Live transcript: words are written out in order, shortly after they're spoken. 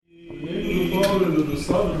Father, and of the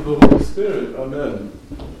Son, and of the Holy Spirit. Amen.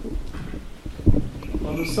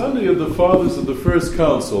 On the Sunday of the Fathers of the First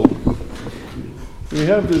Council, we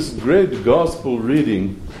have this great gospel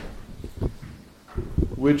reading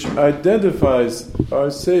which identifies our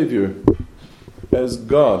Savior as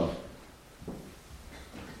God,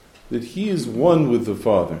 that He is one with the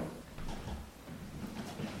Father.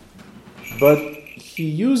 But He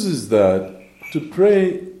uses that to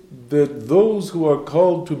pray that those who are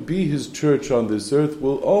called to be His church on this earth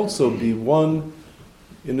will also be one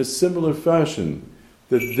in a similar fashion,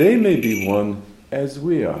 that they may be one as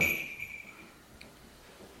we are.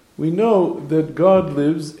 We know that God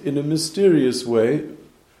lives in a mysterious way,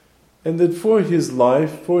 and that for His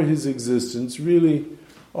life, for His existence, really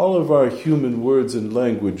all of our human words and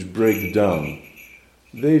language break down.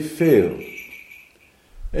 They fail.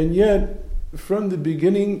 And yet, from the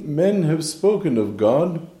beginning, men have spoken of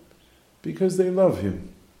God because they love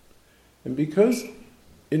Him. And because,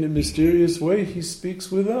 in a mysterious way, He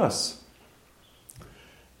speaks with us.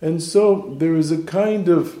 And so there is a kind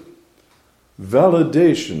of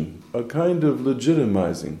validation, a kind of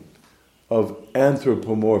legitimizing of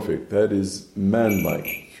anthropomorphic, that is, man-like,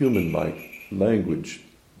 human-like language.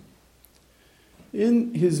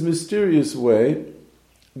 In His mysterious way,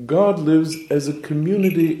 God lives as a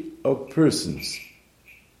community of persons.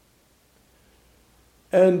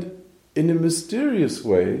 And in a mysterious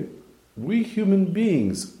way, we human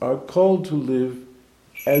beings are called to live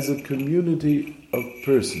as a community of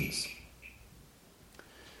persons.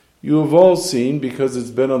 You have all seen, because it's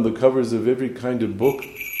been on the covers of every kind of book,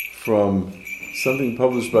 from something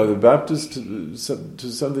published by the Baptists to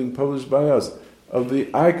something published by us, of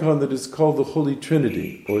the icon that is called the Holy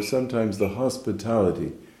Trinity, or sometimes the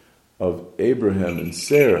hospitality of Abraham and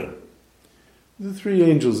Sarah. The three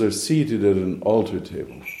angels are seated at an altar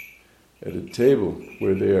table, at a table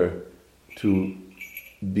where they are to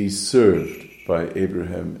be served by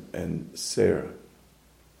Abraham and Sarah.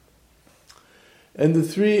 And the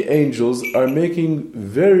three angels are making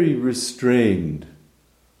very restrained,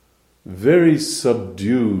 very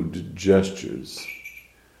subdued gestures.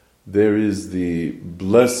 There is the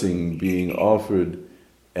blessing being offered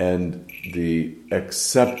and the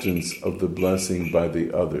acceptance of the blessing by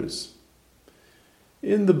the others.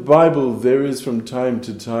 In the Bible, there is from time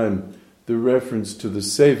to time the reference to the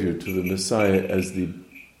Savior, to the Messiah, as the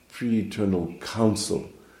pre-eternal counsel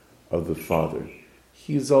of the Father.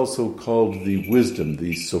 He is also called the wisdom,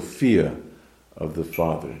 the Sophia of the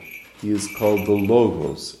Father. He is called the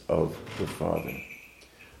Logos of the Father.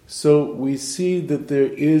 So we see that there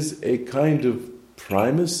is a kind of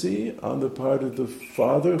primacy on the part of the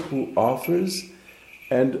Father who offers,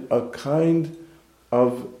 and a kind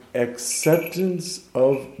of acceptance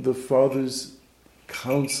of the Father's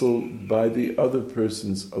counsel by the other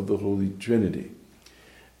persons of the Holy Trinity.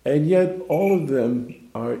 And yet all of them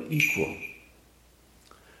are equal.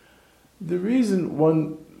 The reason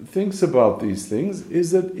one thinks about these things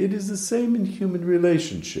is that it is the same in human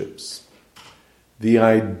relationships. The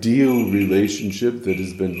ideal relationship that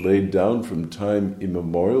has been laid down from time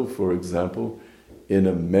immemorial, for example, in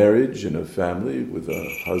a marriage, in a family, with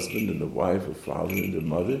a husband and a wife, a father and a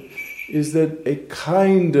mother, is that a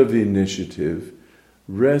kind of initiative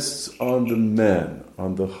rests on the man,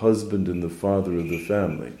 on the husband and the father of the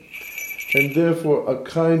family. And therefore a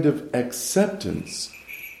kind of acceptance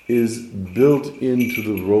is built into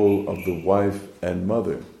the role of the wife and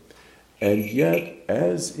mother. And yet,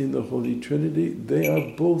 as in the Holy Trinity, they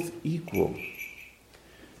are both equal.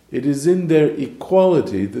 It is in their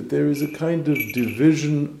equality that there is a kind of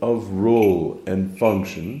division of role and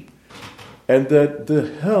function, and that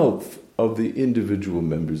the health of the individual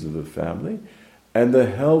members of the family and the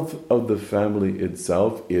health of the family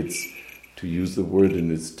itself, its, to use the word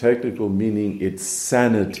in its technical meaning, its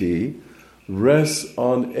sanity, rests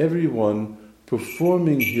on everyone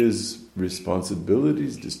performing his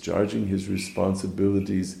responsibilities, discharging his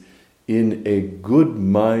responsibilities in a good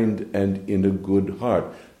mind and in a good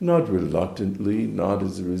heart. Not reluctantly, not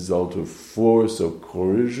as a result of force or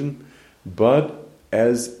coercion, but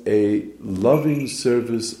as a loving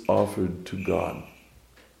service offered to God.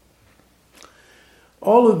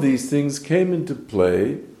 All of these things came into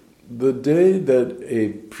play the day that a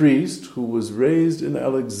priest who was raised in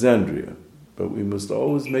Alexandria, but we must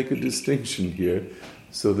always make a distinction here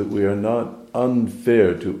so that we are not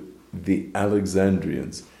unfair to the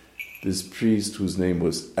Alexandrians. This priest, whose name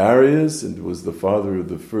was Arius and was the father of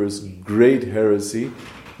the first great heresy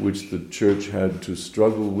which the church had to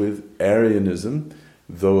struggle with, Arianism,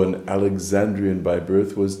 though an Alexandrian by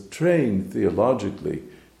birth, was trained theologically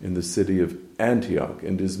in the city of Antioch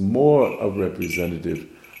and is more a representative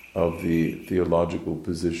of the theological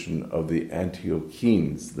position of the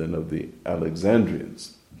Antiochenes than of the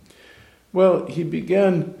Alexandrians. Well, he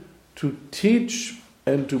began to teach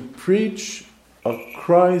and to preach a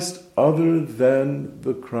Christ other than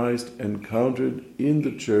the Christ encountered in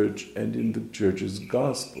the church and in the church's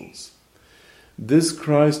Gospels. This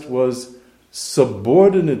Christ was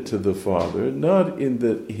subordinate to the Father, not in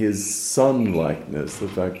his son-likeness, the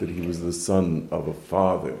fact that he was the son of a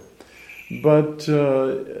father, but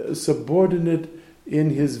subordinate in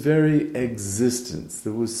his very existence.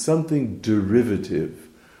 There was something derivative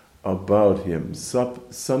about him,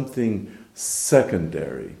 something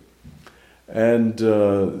secondary. And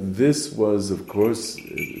this was, of course,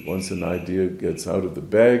 once an idea gets out of the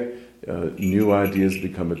bag, new ideas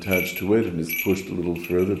become attached to it, and it's pushed a little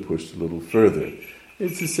further.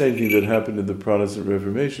 It's the same thing that happened in the Protestant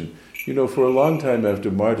Reformation. You know, for a long time after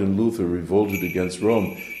Martin Luther revolted against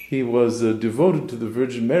Rome, he was devoted to the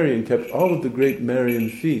Virgin Mary and kept all of the great Marian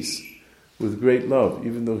feasts with great love,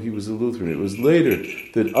 even though he was a Lutheran. It was later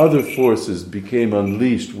that other forces became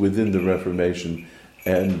unleashed within the Reformation,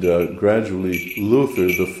 and gradually Luther,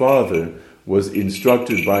 the father, was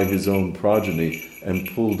instructed by his own progeny and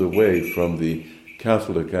pulled away from the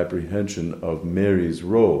Catholic apprehension of Mary's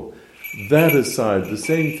role. That aside, the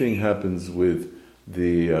same thing happens with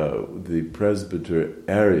the presbyter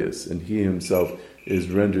Arius, and he himself is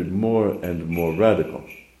rendered more and more radical.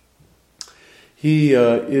 He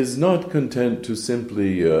is not content to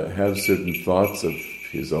simply have certain thoughts of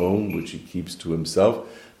his own, which he keeps to himself,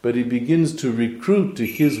 but he begins to recruit to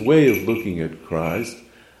his way of looking at Christ,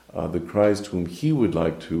 the Christ whom he would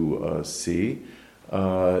like to see,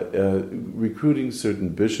 recruiting certain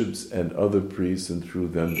bishops and other priests, and through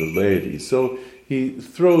them the laity. So he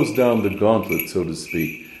throws down the gauntlet, so to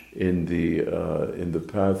speak, in the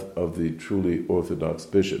path of the truly orthodox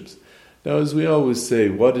bishops. Now, as we always say,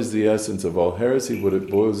 what is the essence of all heresy? What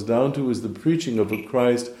it boils down to is the preaching of a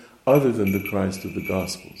Christ other than the Christ of the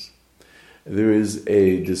Gospels. There is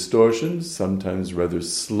a distortion, sometimes rather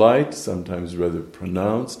slight, sometimes rather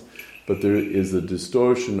pronounced, but there is a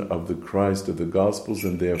distortion of the Christ of the Gospels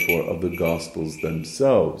and therefore of the Gospels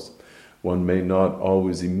themselves. One may not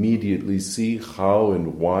always immediately see how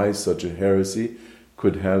and why such a heresy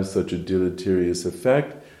could have such a deleterious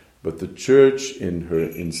effect, but the Church, in her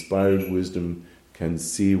inspired wisdom, can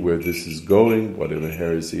see where this is going, whatever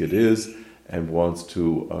heresy it is, and wants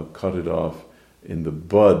to cut it off in the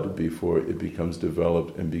bud before it becomes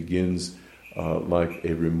developed and begins, like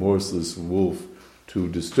a remorseless wolf, to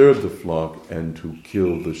disturb the flock and to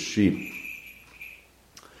kill the sheep.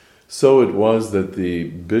 So it was that the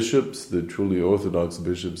bishops, the truly orthodox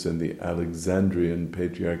bishops in the Alexandrian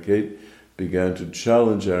Patriarchate, began to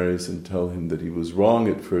challenge Arius and tell him that he was wrong.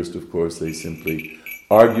 At first, of course, they simply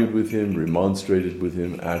argued with him, remonstrated with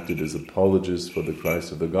him, acted as apologists for the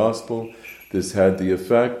Christ of the Gospel. This had the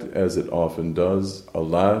effect, as it often does,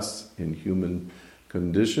 alas, in human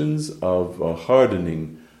conditions, of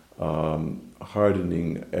hardening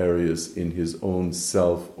Arius in his own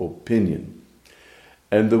self-opinion.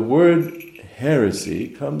 And the word heresy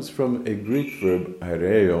comes from a Greek verb,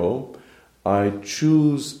 areo. I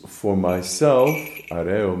choose for myself,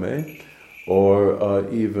 areome, or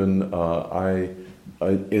even I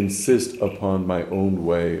insist upon my own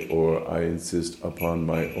way, or I insist upon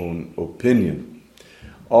my own opinion.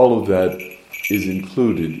 All of that is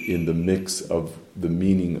included in the mix of the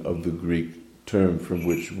meaning of the Greek term from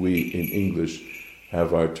which we in English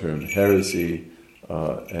have our term heresy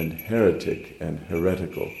and heretic and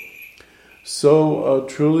heretical. So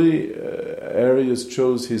truly Arius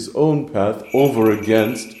chose his own path over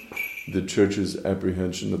against the Church's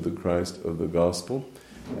apprehension of the Christ of the Gospel,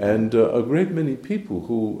 and a great many people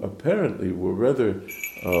who apparently were rather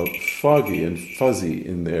foggy and fuzzy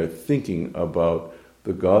in their thinking about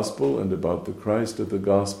the Gospel and about the Christ of the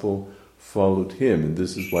Gospel followed him, and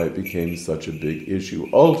this is why it became such a big issue.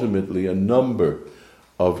 Ultimately, a number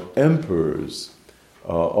of emperors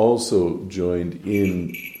also joined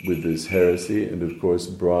in with this heresy, and of course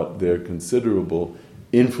brought their considerable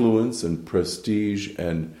influence and prestige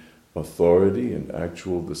and authority and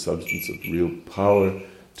the substance of real power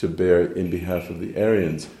to bear in behalf of the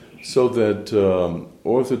Arians, so that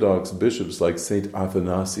Orthodox bishops like Saint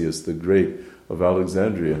Athanasius the Great of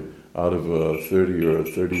Alexandria, out of a 30 or a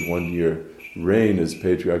 31-year reign as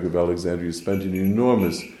Patriarch of Alexandria, spent an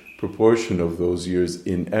enormous proportion of those years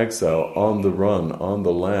in exile, on the run, on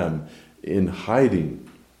the lam, in hiding.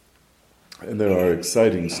 And there are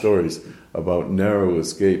exciting stories about narrow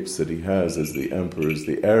escapes that he has as the emperors,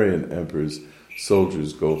 the Arian emperors,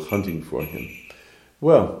 soldiers go hunting for him.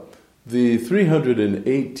 Well, The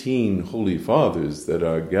 318 Holy Fathers that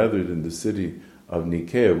are gathered in the city of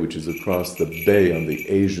Nicaea, which is across the bay on the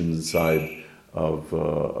Asian side of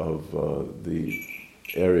the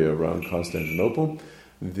area around Constantinople,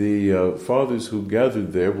 the fathers who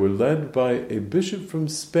gathered there were led by a bishop from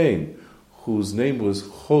Spain whose name was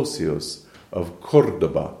Sergios of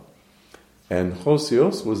Cordoba. And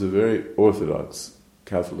Sergios was a very orthodox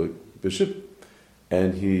Catholic bishop,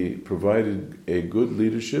 and he provided a good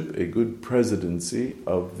leadership, a good presidency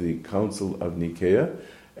of the Council of Nicaea.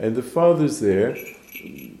 And the fathers there,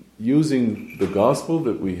 using the gospel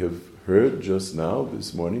that we have heard just now,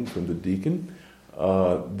 this morning, from the deacon,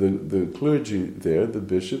 the clergy there, the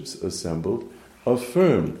bishops assembled,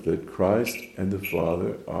 affirmed that Christ and the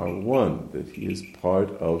Father are one, that he is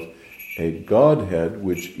part of a Godhead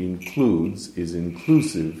which is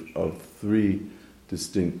inclusive of three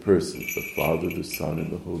distinct persons, the Father, the Son,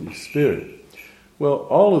 and the Holy Spirit. Well,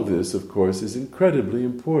 all of this, of course, is incredibly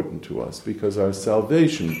important to us because our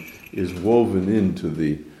salvation is woven into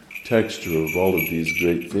the texture of all of these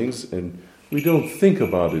great things, and we don't think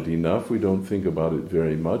about it enough, we don't think about it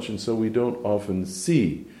very much, and so we don't often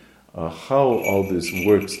see how all this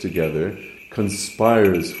works together,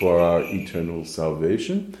 conspires for our eternal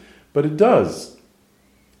salvation, but it does.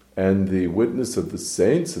 And the witness of the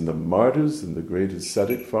saints and the martyrs and the great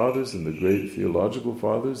ascetic fathers and the great theological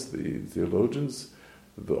fathers, the theologians,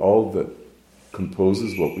 all that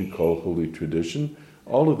composes what we call holy tradition,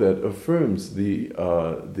 all of that affirms the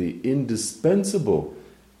indispensable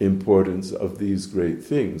importance of these great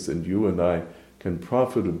things. And you and I can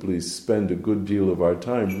profitably spend a good deal of our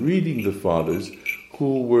time reading the fathers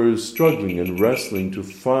who were struggling and wrestling to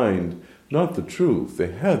find not the truth,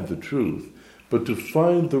 they had the truth, but to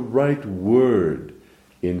find the right word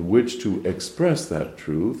in which to express that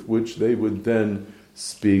truth, which they would then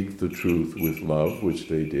speak the truth with love, which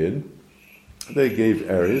they did. They gave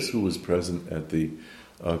Arius, who was present at the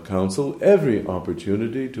council, every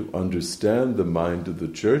opportunity to understand the mind of the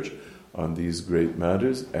church on these great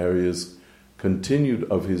matters. Arius continued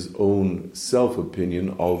of his own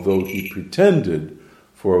self-opinion, although he pretended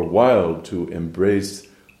for a while to embrace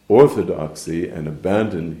orthodoxy and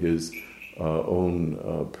abandon his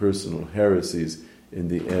own personal heresies. In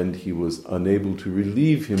the end, he was unable to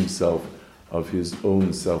relieve himself of his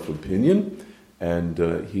own self-opinion, and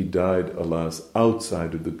he died, alas,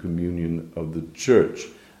 outside of the communion of the church,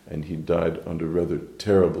 and he died under rather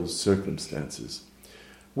terrible circumstances.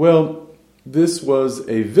 Well, this was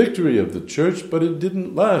a victory of the church, but it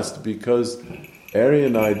didn't last because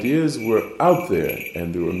Arian ideas were out there,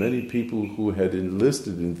 and there were many people who had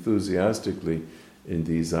enlisted enthusiastically in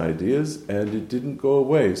these ideas, and it didn't go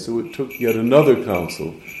away. So it took yet another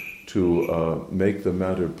council to make the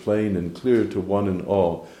matter plain and clear to one and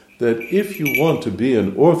all that if you want to be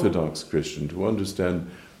an Orthodox Christian, to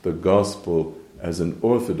understand the gospel as an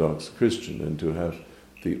Orthodox Christian and to have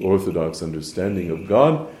the Orthodox understanding of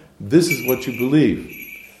God, this is what you believe.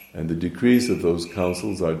 And the decrees of those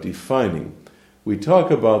councils are defining. We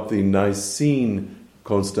talk about the Nicene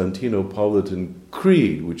Constantinopolitan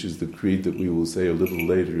Creed, which is the creed that we will say a little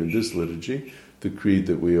later in this liturgy, the creed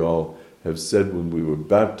that we all have said when we were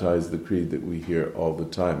baptized, the creed that we hear all the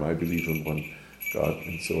time. I believe in one God,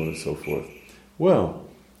 and so on and so forth. Well,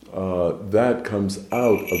 that comes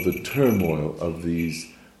out of the turmoil of these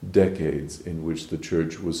decades in which the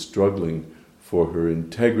church was struggling for her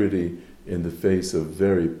integrity in the face of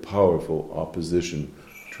very powerful opposition,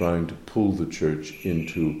 trying to pull the church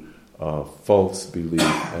into false belief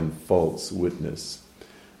and false witness.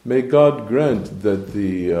 May God grant that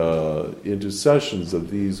the intercessions of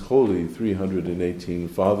these holy 318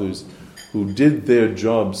 fathers who did their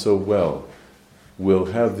job so well will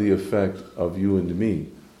have the effect of you and me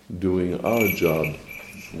doing our job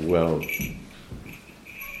well.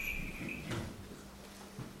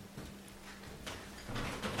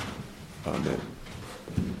 Amen.